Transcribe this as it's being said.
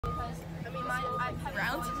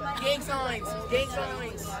rounds. Gang signs. Gang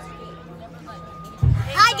signs.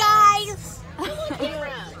 Hi guys.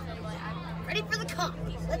 Ready for the comp?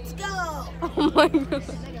 Let's go. Oh my god.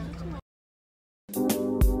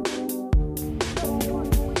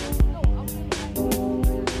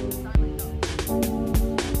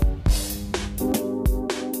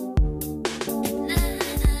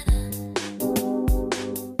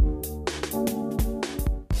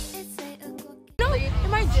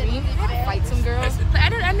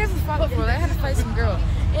 I never fought before. I had to fight some girl.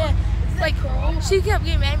 Yeah, like she kept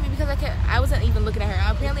getting mad at me because I wasn't even looking at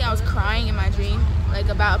her. Apparently, I was crying in my dream, like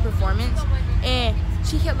about a performance, and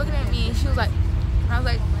she kept looking at me, and she was like,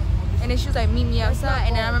 and then she was like, meet me outside.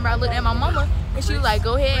 And then I remember I looked at my mama, and she was like,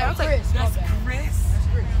 go ahead. I was like, That's Chris.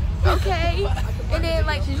 okay. And then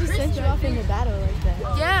like She just sent you off into battle like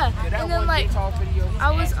that. yeah, and then like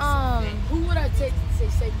I was Who would I take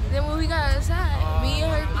to say? Then when we got outside, me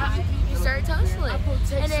and her we started tussling.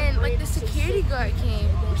 And then like the security guard came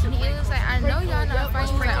and he was like, I know y'all not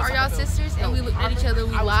fighting. He was like, are y'all sisters? And we looked at each other,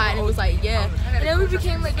 we lied, and it was like, yeah. And then we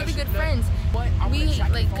became like really good friends. We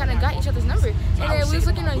like kind of got each other's number. And then we was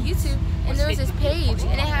looking on YouTube and there was this page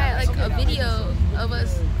and it had like a video of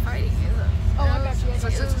us fighting. Oh, I got you.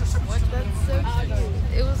 That's so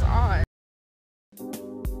cute. It was odd.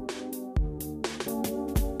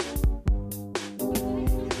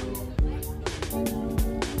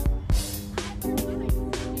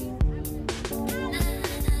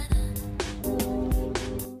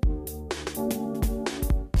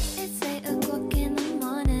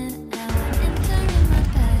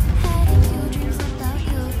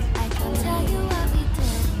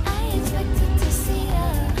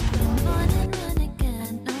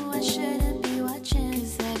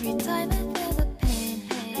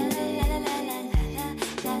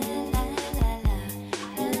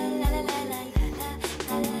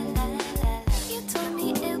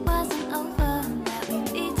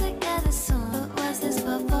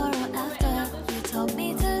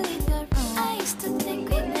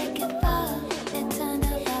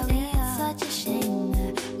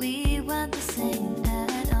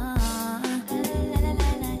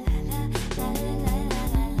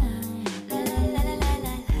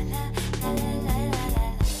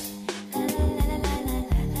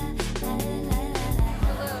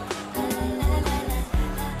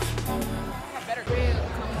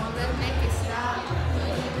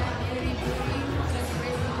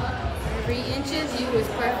 You was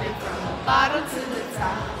perfect from the bottom to the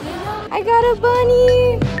top. I got a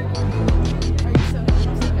bunny.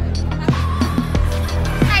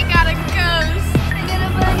 I got a ghost. I got a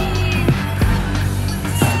bunny.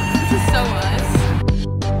 This is so us.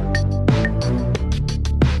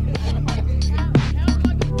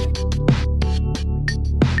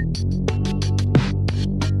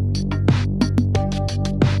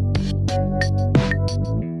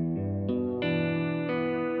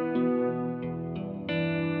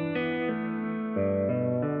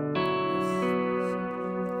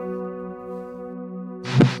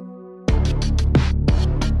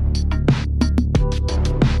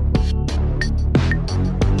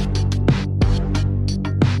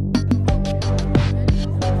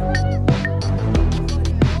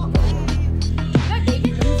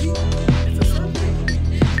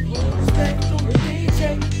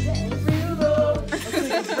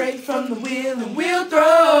 From the wheel and we'll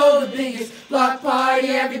throw the biggest block party.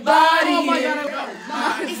 Everybody, oh my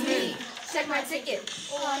God, It's me. Check my ticket.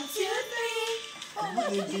 1, 2, 3.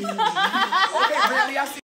 Okay, really, I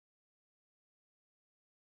see.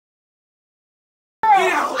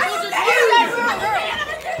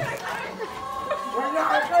 We're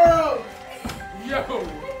not girls. Yo.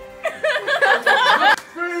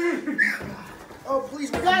 Oh,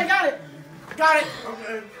 please. Got it. Got it.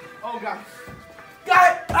 Okay. Oh, God.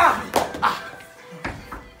 Got it! Ah!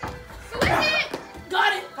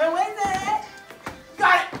 Got it! I win that!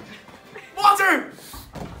 Got it! Walter!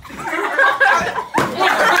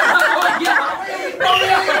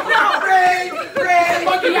 Ray!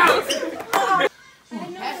 Fucking out!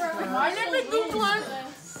 I never do one.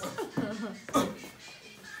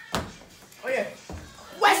 Oh yeah.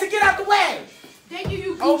 Weston, get out the way! Thank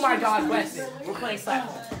you, Oh my God, Weston. We're playing slap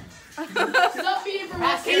ball. Stop being for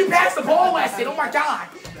Can you pass the ball, Weston? Oh my God!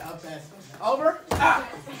 Over? Ah!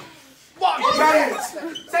 Walk! Got it!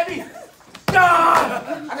 Set me! Ah!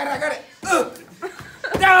 I got it!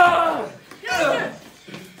 Ah!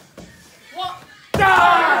 What?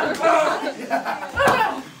 Ah!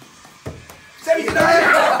 Set me!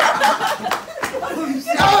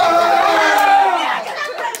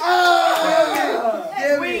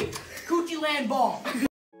 Wait! Coochie land ball!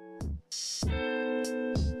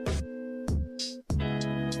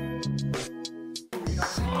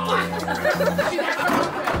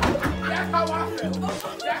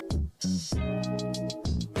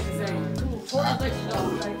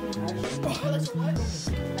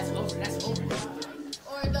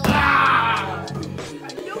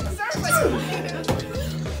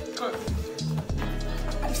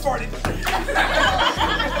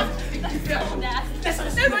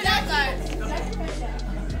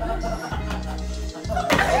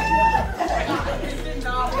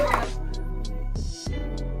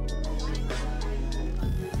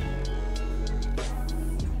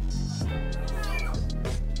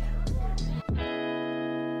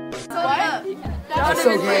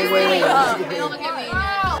 so great. Wait. Don't look at me.